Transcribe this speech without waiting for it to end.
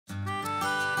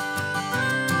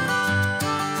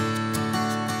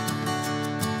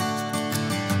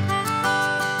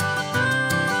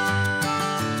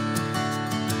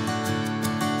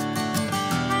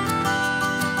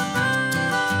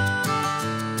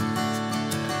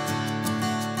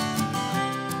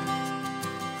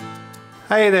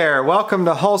Hey there, welcome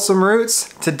to Wholesome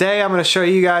Roots. Today I'm going to show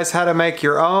you guys how to make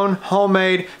your own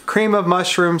homemade cream of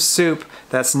mushroom soup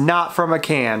that's not from a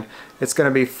can. It's going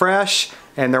to be fresh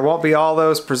and there won't be all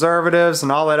those preservatives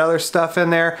and all that other stuff in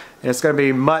there, and it's going to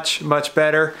be much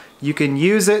better. You can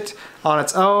use it on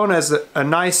its own as a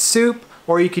nice soup,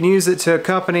 or you can use it to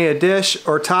accompany a dish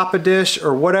or top a dish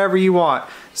or whatever you want.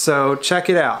 So check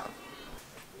it out.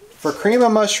 For cream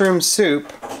of mushroom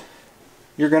soup,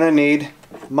 you're going to need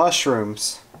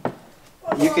mushrooms.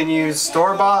 You can use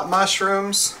store-bought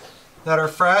mushrooms that are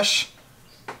fresh.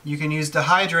 You can use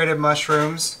dehydrated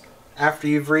mushrooms after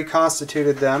you've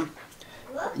reconstituted them.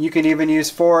 You can even use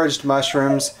foraged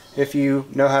mushrooms if you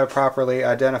know how to properly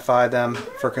identify them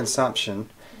for consumption.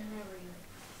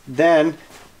 Then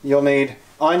you'll need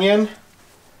onion.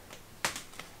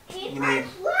 You need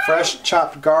fresh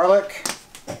chopped garlic.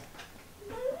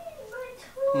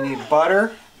 You need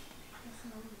butter.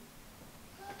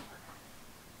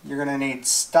 You're going to need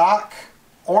stock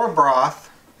or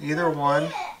broth, either one.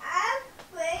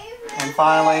 And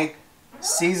finally,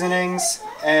 seasonings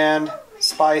and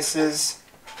spices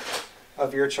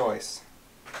of your choice.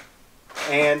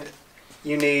 And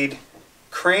you need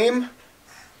cream,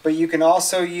 but you can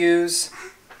also use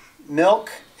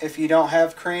milk if you don't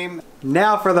have cream.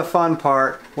 Now for the fun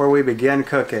part where we begin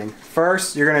cooking.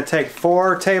 First, you're going to take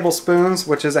 4 tablespoons,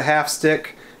 which is a half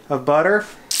stick of butter.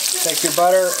 Take your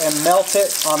butter and melt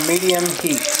it on medium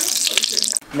heat.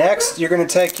 Next, you're going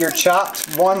to take your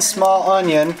chopped 1 small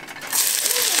onion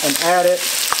and add it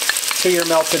to your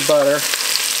melted butter.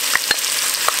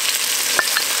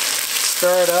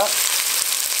 Stir it up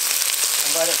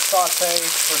and let it saute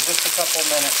for just a couple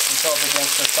minutes until it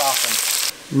begins to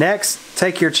soften. Next,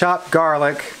 take your chopped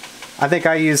garlic. I think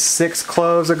I use 6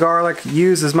 cloves of garlic.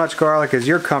 Use as much garlic as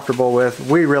you're comfortable with.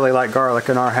 We really like garlic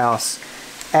in our house.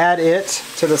 Add it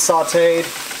to the sauteed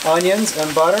onions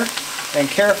and butter. And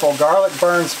careful, garlic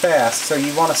burns fast, so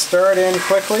you want to stir it in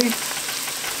quickly.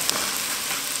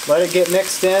 Let it get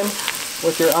mixed in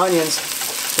with your onions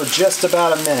for just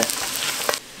about a minute.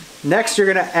 Next,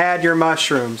 you're going to add your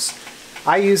mushrooms.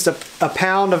 I used a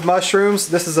pound of mushrooms.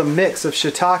 This is a mix of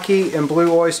shiitake and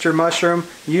blue oyster mushroom.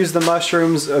 Use the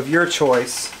mushrooms of your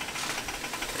choice.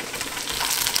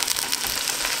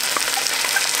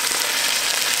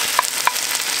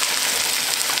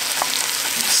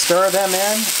 Stir them in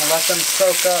and let them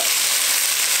soak up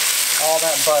all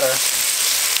that butter.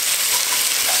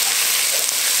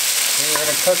 And you're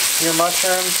going to cook your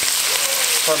mushrooms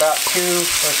for about 2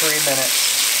 or 3 minutes.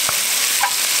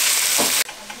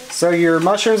 So your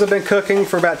mushrooms have been cooking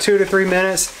for about 2 to 3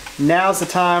 minutes. Now's the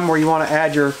time where you want to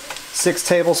add your 6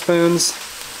 tablespoons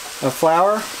of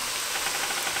flour.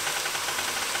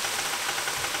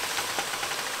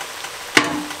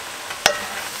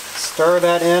 Stir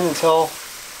that in until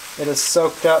it is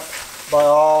soaked up by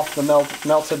all the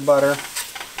melted butter.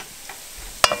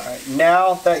 Alright,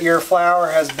 now that your flour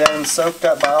has been soaked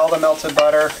up by all the melted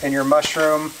butter in your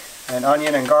mushroom and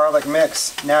onion and garlic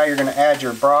mix, now you're going to add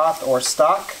your broth or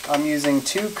stock. I'm using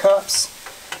 2 cups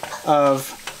of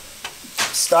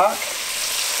stock.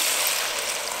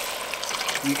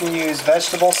 You can use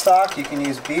vegetable stock, you can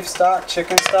use beef stock,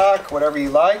 chicken stock, whatever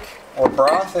you like, or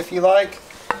broth if you like.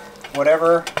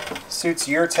 Whatever suits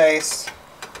your taste.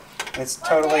 It's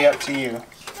totally up to you.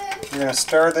 You're going to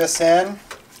stir this in,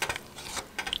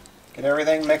 get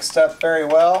everything mixed up very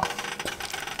well,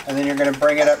 and then you're going to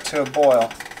bring it up to a boil.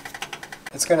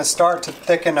 It's going to start to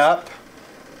thicken up.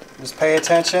 Just pay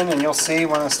attention and you'll see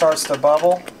when it starts to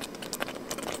bubble.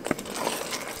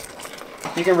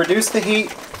 You can reduce the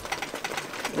heat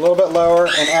a little bit lower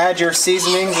and add your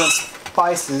seasonings and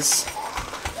spices.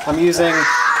 I'm using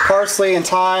parsley and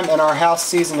thyme in our house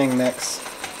seasoning mix.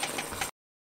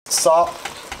 Salt,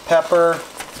 pepper,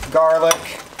 garlic.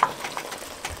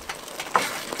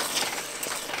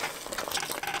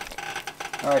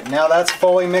 Alright, now that's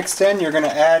fully mixed in, you're going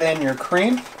to add in your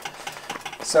cream.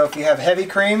 So if you have heavy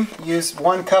cream, use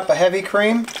 1 cup of heavy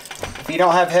cream. If you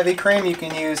don't have heavy cream, you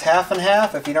can use half and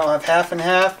half. If you don't have half and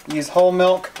half, use whole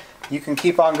milk. You can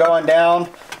keep on going down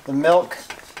the milk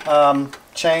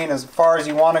chain as far as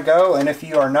you want to go. And if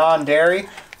you are non-dairy,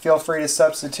 feel free to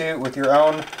substitute with your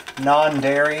own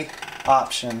non-dairy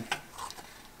option.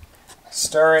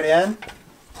 Stir it in,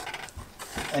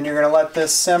 and you're going to let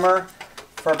this simmer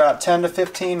for about 10 to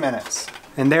 15 minutes.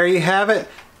 And there you have it.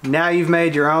 Now you've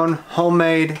made your own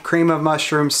homemade cream of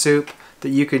mushroom soup that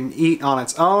you can eat on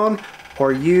its own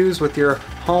or use with your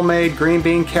homemade green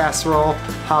bean casserole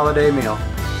holiday meal.